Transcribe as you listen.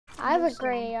I have a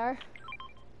gray AR.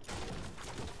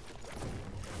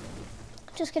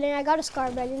 Just kidding, I got a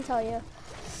scar, but I didn't tell you.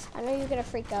 I know you're gonna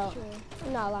freak out. Sure.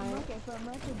 I'm not lying. Okay, for a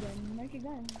marker gun. Marker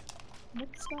gun.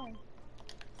 Mark the scar.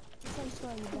 What's that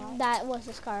scar you got? That was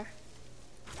a scar.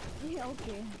 Yeah,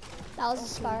 okay. That was a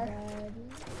scar.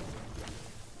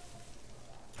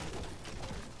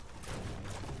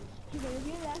 Okay, if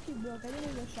you actually broke, I think it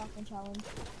was a shotgun challenge.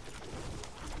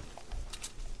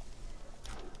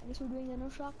 I guess we're doing a no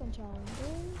shotgun challenge.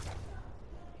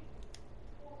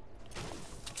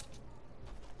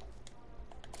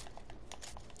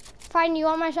 Fine, you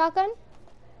want my shotgun?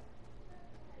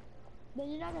 Then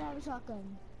you're not gonna have a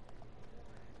shotgun.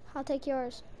 I'll take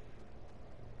yours.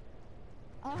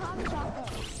 I don't have a shotgun.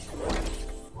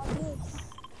 I'll do this.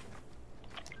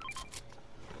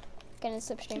 Gonna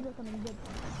slipstream. Oh my god!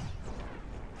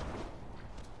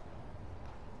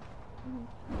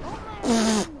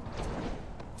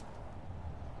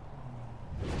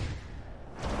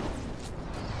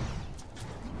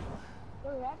 We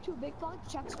have two big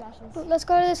bugs, check splashes. Let's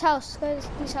go to this house. Go to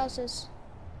these houses.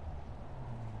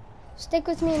 Stick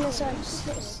with me in this one.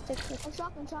 Stick with. Oh,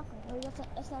 shotgun. Oh,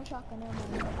 that's not a shotgun. Never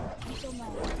mind. I'm so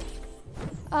mad.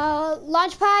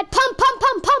 Launch pad. Pump.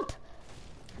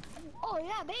 Oh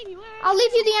yeah, baby. Where? I'll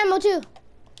leave you the ammo too.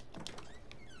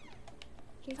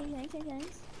 Okay,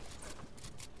 thanks.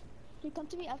 Okay, come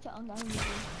to me after I'm done.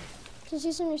 Just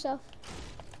use them yourself.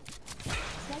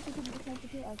 Sniper,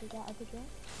 I'll take that.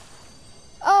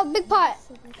 Oh, big pot.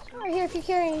 Right here if you're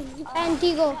carrying. And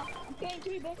Deagle. Yeah,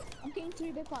 I'm carrying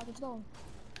three big pots. Let's go.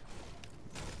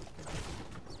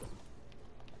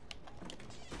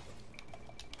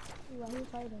 Why are you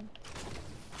fighting?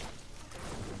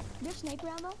 You have sniper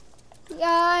ammo? Yeah,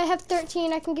 I have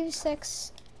 13. I can give you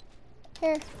 6.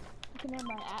 Here. Okay, never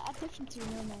mind. I took some 2.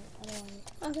 Never mind. I don't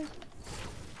want it. Okay.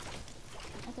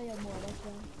 I thought you had more. That's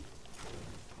why.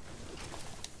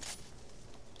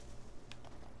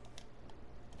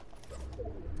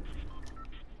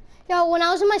 Yo, when I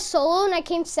was in my solo and I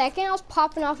came second, I was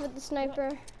popping off with the sniper.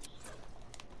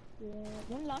 Yeah. You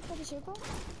want to launch for the circle?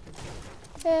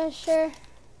 Yeah, sure.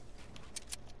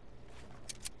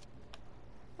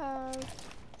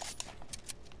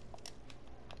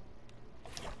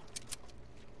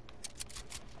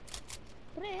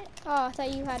 Oh, I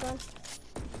thought you had one.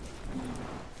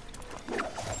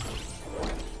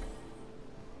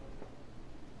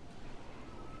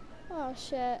 Oh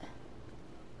shit.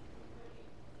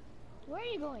 Where are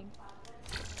you going?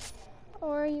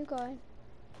 Where are you going?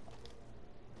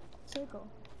 Circle.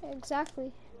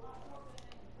 Exactly.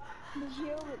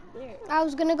 You're over there. I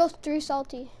was gonna go through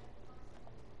Salty.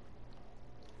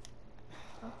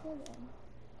 Okay then.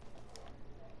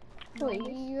 Wait,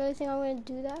 you really think I'm gonna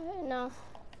do that? No.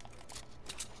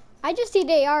 I just need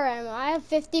AR ammo. I have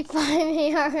 55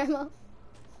 AR ammo.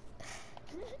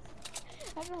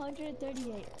 I have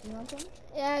 138. You want some?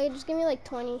 Yeah, you just give me like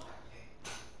 20.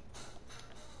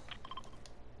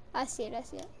 I see it. Are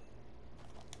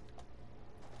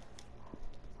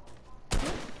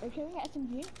you carrying an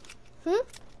SMG? Hmm?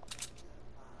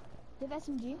 Do you have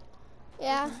SMG?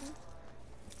 Yeah.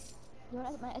 You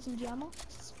want my SMG ammo?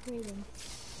 Spray them.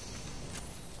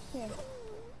 Here.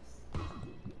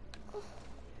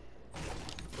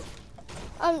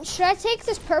 Should I take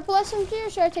this purple SMG or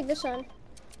should I take this one?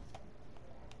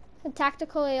 The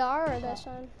tactical AR or this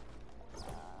one?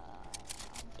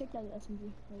 Take that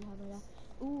SMG. What do you have like that?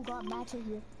 Ooh, got mats in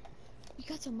here. You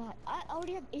got some mats. I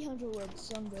already have 800 wood,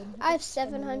 so I'm good. I have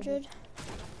 700.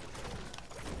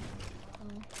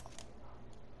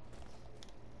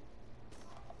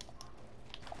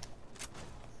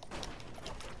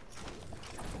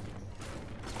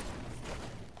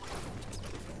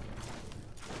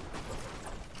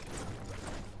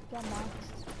 Got mats.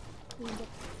 We can get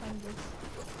this.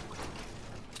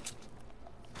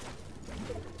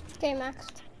 Okay,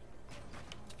 maxed.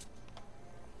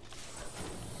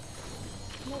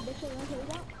 No, bitch, you want to carry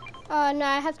that? No,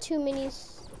 I have 2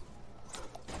 minis.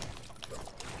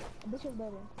 Bitch is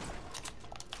better.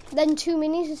 Then 2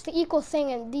 minis is the equal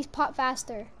thing and these pop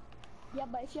faster. Yeah,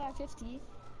 but if you have 50,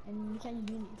 and you can't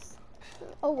do minis.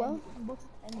 Oh well.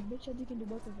 And big shots, you can do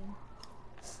both of them.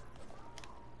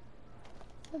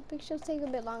 The big shots take a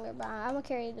bit longer, but I'm gonna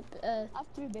carry the. I have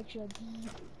 3 big shots.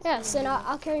 Yeah, so now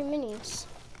I'll carry minis.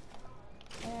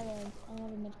 I have a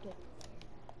medkit.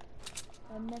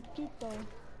 A medkit though.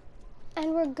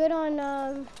 And we're good on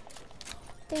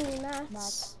thingy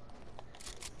mats.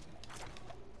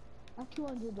 I have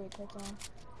 200 bricks, that's all.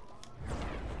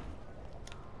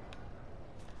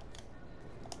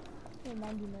 Hey,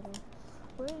 90 metal.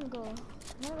 We're gonna go. I'm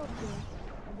gonna go up here.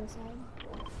 On this side.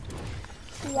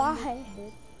 Why?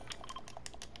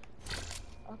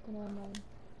 never mind.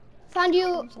 Found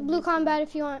you blue combat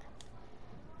if you want.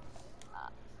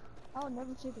 I would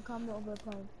never take a combo over a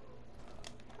pump.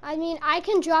 I mean, I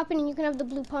can drop it and you can have the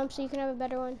blue pump so you can have a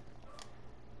better one.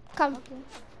 Come. Okay.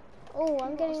 Oh,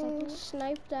 I'm getting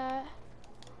sniped at.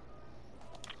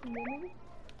 Maybe?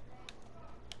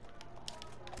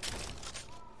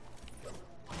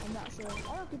 I'm not sure.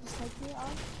 I don't get to snipe here.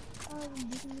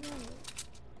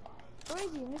 Where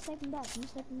is he? I'm gonna snipe him back.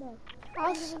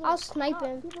 I'll snipe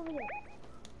him. Keep over there.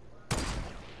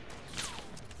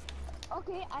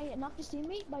 Okay, I knocked his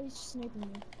teammate by sniping me.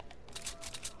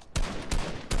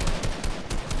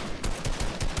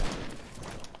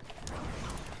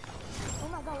 Oh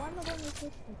my god, why am I going to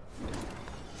finish him?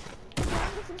 I'm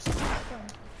going to finish this.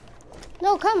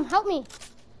 No, come, help me.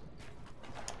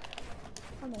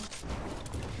 Come here.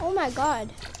 Oh my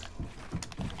god.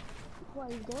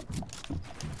 What, you good?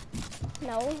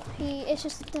 No, it's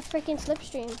just the freaking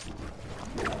slipstream.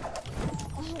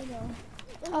 I know.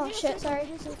 Oh shit, sorry.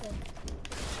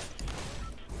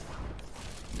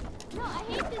 No, I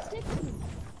hate this slipstream.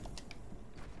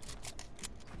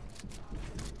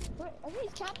 I think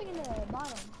he's camping in the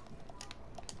bottom.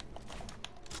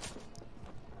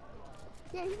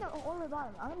 Yeah, he's not all the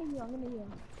bottom. I'm gonna heal.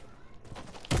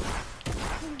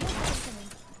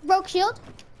 Broke shield.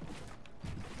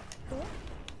 Okay.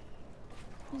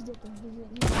 He's dipping. He's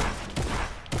dipping.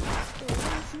 Wait, is he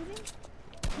shooting?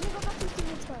 I'm gonna go back to his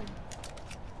teammate's card.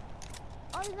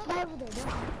 Oh, there's no guy over there.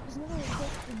 There's no way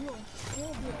to duel.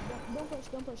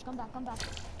 Don't push. Come back.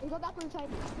 We go back where we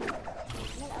fighting.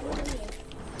 I'm over here.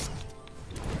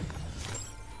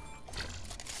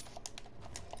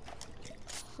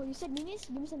 Oh, you said minis?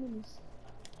 Give me some minis.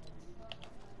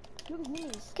 Look, it's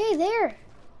minis. Okay, there.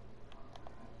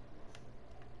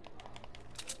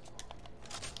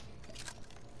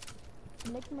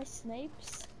 Like my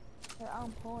snipes are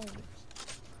on point.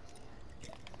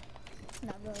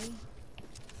 Not really.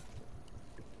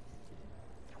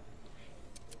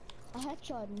 I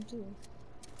headshot him too.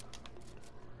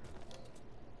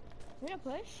 We're gonna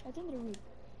push? I think they're weak.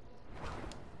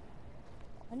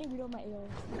 I need to reload my AR.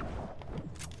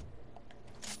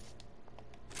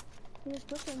 He just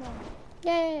push right now.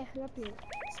 Yeah. You're up here.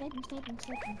 Snipe him.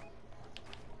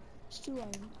 It's two on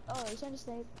him. Oh, he's trying to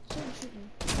snipe. He's trying to shoot me.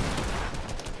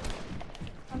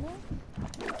 On there?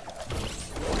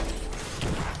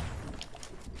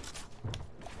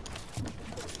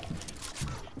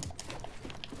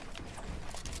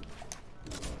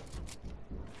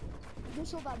 They're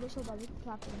so bad. We can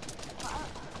clap them.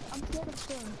 I'm scared of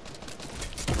storm.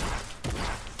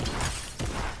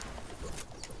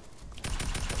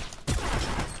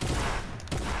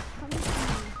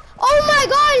 Oh my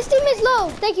god, his team is low.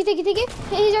 Thank you. He's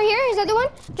right here. He's the other one.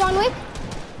 John Wick.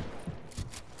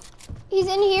 He's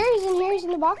in here. He's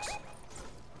in the box.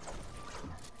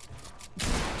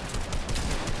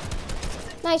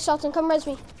 Nice, Shelton. Come res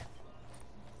me.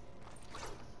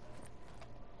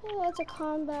 Oh, that's a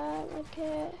combat.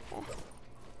 Okay.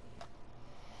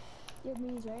 You have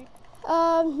minis, right?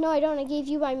 No, I don't. I gave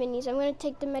you my minis. I'm gonna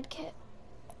take the med kit.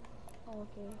 Oh,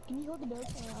 okay. Can you hold the build? I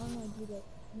don't know how to do that.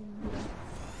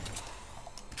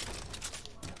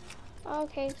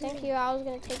 Okay, thank you. I was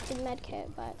gonna take the med kit,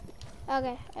 but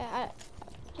okay.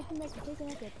 Take the med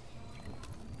kit.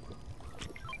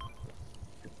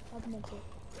 Have the med kit.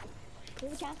 Do you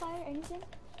have a campfire or anything?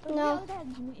 Oh, no.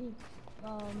 Something.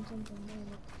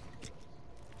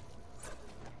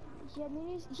 He had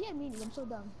minis. I'm so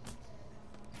dumb.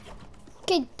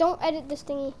 Okay, don't edit this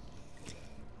thingy.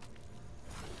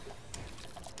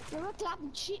 You're not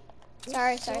clapping shit.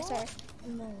 Sorry.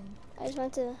 No. I just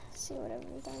want to see whatever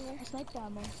was down there. I sniped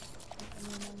ammo.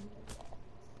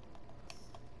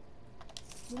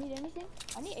 Do you need anything?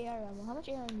 I need AR ammo. How much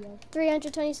AR do you have?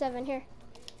 327 here.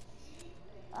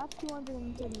 I have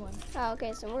 231. Oh,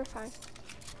 okay, so we're fine.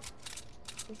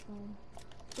 We're fine.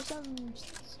 There's some...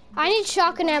 I need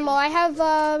shotgun ammo. I have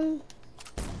Come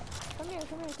here.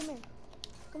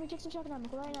 Come here, check some shotgun ammo.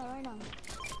 Go right now.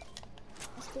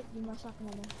 I stick you my shotgun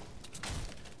ammo.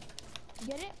 You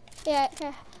get it? Yeah.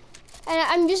 And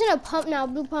I'm using a pump now,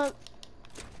 blue pump.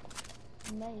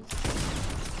 Nice.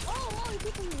 Oh, he's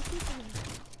keeping me.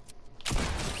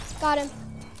 Got him.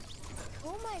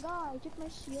 Oh my god, I took my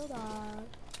shield off.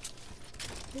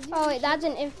 Oh wait, that's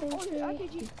an Oh, infantry. there's an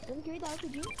RPG. Let me carry the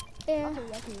RPG. Yeah.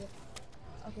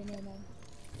 Okay, never mind.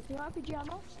 You want RPG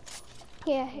ammo?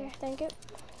 Yeah, here, thank you.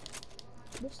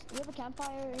 Do you have a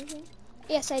campfire or anything?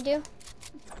 Yes, I do.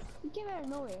 You came out of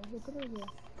nowhere. Here, put it here.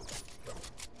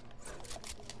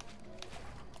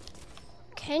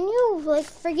 Can you, like,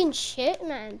 friggin' shit,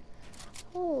 man?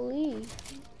 Holy.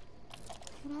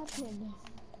 What happened?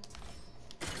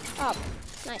 Oh,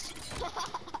 nice.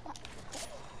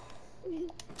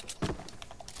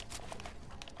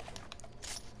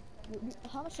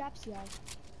 How much traps do you have?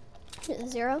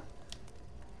 0.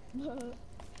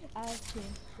 I have 2.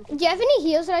 Do you have any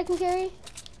heals that I can carry?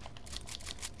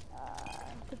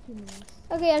 15 minutes.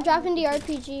 Okay, I'm dropping the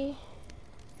RPG.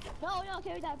 No,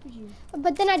 carry that RPG.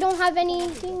 But then I don't have any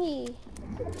thingy.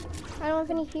 I don't have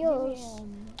any heals.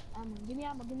 Give me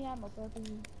ammo for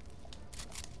RPG.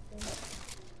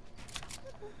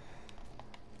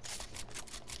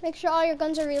 Make sure all your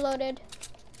guns are reloaded.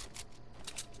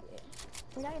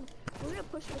 We're gonna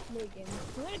push this late game.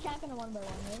 We're gonna camp in a 1 by 1,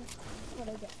 right? What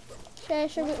I get.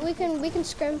 Sure, we can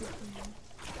scrim.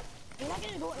 We're not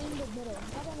gonna go in the middle.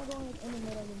 We're not gonna go in the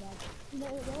middle of the match. They're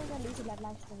gonna lose it like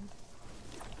last time.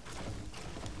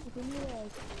 If we need to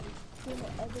kill the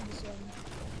edge of this one.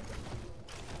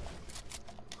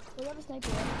 We have a sniper,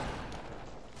 right?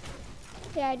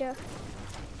 Yeah, I do.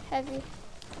 Heavy.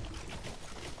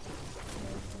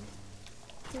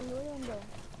 Okay, where do you go?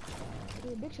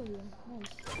 Okay, big shot room.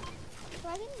 Nice. So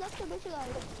I think that's the big shot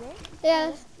right?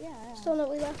 Yeah. Yeah. Still no,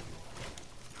 we left.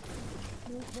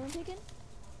 You want to take it?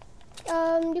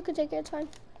 You can take it, it's fine.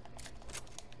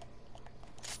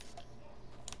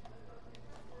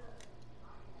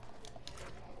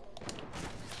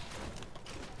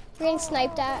 We're getting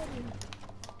sniped at.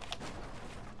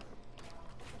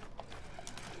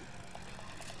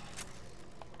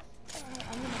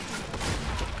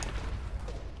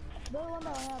 Build one by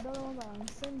one, yeah, build one by one.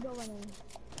 Same build one in.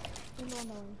 Same build one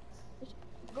by one. Just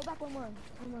go back one more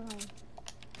high.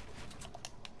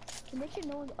 So make sure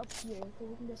no one's up here, so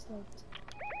we can get sniped.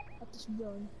 At this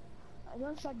zone.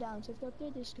 Don't shut down, so if they're up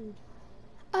there, they're screwed.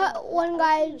 One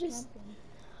guy just...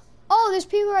 Oh, there's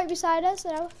people right beside us.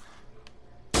 Beside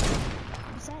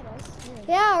us? Where?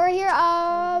 Yeah, right here,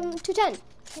 210.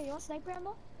 Hey, you want sniper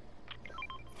ammo?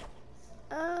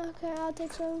 Okay, I'll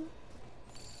take some.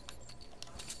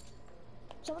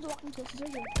 Someone's walking to us, right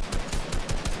here.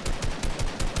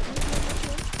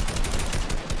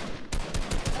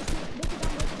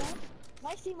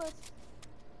 Nice teamwork.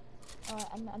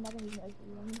 I'm not gonna use my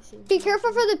RPG. I'm gonna save. Be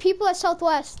careful for the people at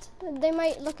Southwest. They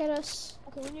might look at us.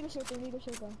 Okay, we need a circle. Do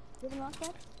you have a launch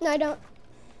pad? No, I don't.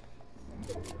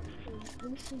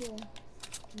 Let me see there.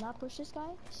 Not push this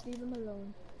guy. Just leave him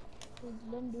alone.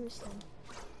 Let him do his thing.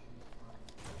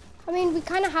 I mean, we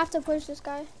kind of have to push this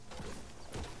guy.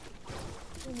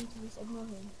 We need to just ignore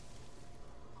him.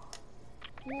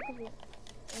 Look at it.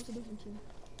 There's a different team.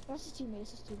 That's his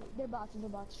teammates. They're bots.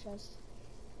 Trust.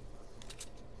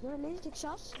 You wanna laser take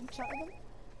shots? And shot at them?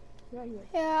 Right here.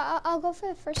 Yeah, I'll go for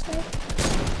the first snipe.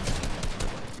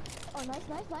 Oh, nice.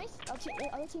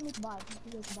 Other teammate's bot.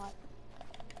 He's a bot.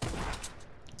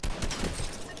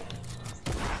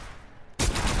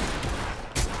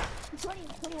 Twenty.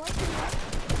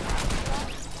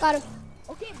 Got him.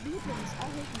 Okay, beacons. I'll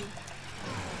hit you.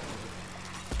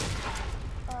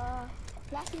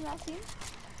 Last team.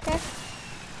 Okay.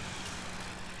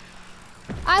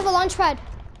 I have a launch pad.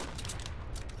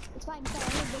 It's fine. I'm gonna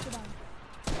break it down.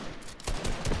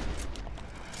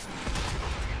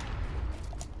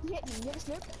 You hit me. You have a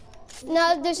slurp? No,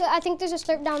 I think there's a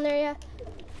slurp down there, yeah.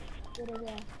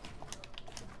 Yeah.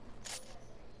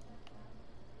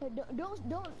 Hey,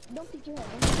 don't peek your head.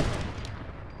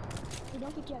 Hey,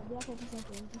 don't peek your head. We have focus on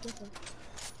you. Be careful.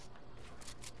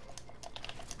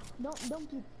 Don't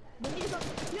peek. They need to come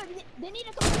here.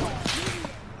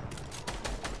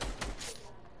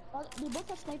 They both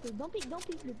have snipers. Don't peek, don't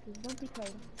peek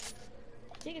hard.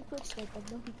 Take a quick snipe, but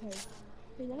don't peek hard.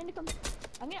 Okay,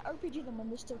 I'm gonna RPG them when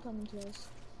they're still coming to us.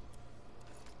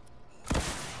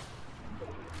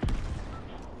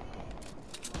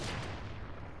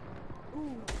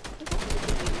 Ooh.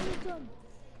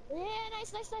 Yeah,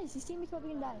 nice. His teammate's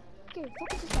probably gonna die. Okay,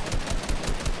 focus this guy.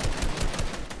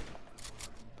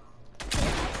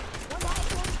 One die,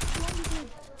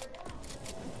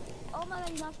 oh my god,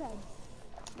 he's not bad.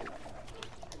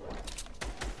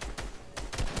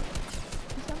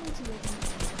 He's coming to you.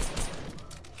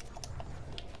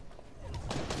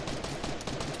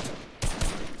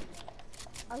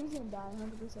 Oh, he's gonna die,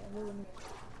 100%. We're winning.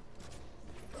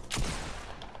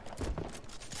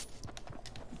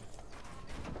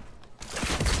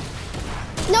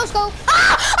 No scope.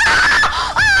 Ah!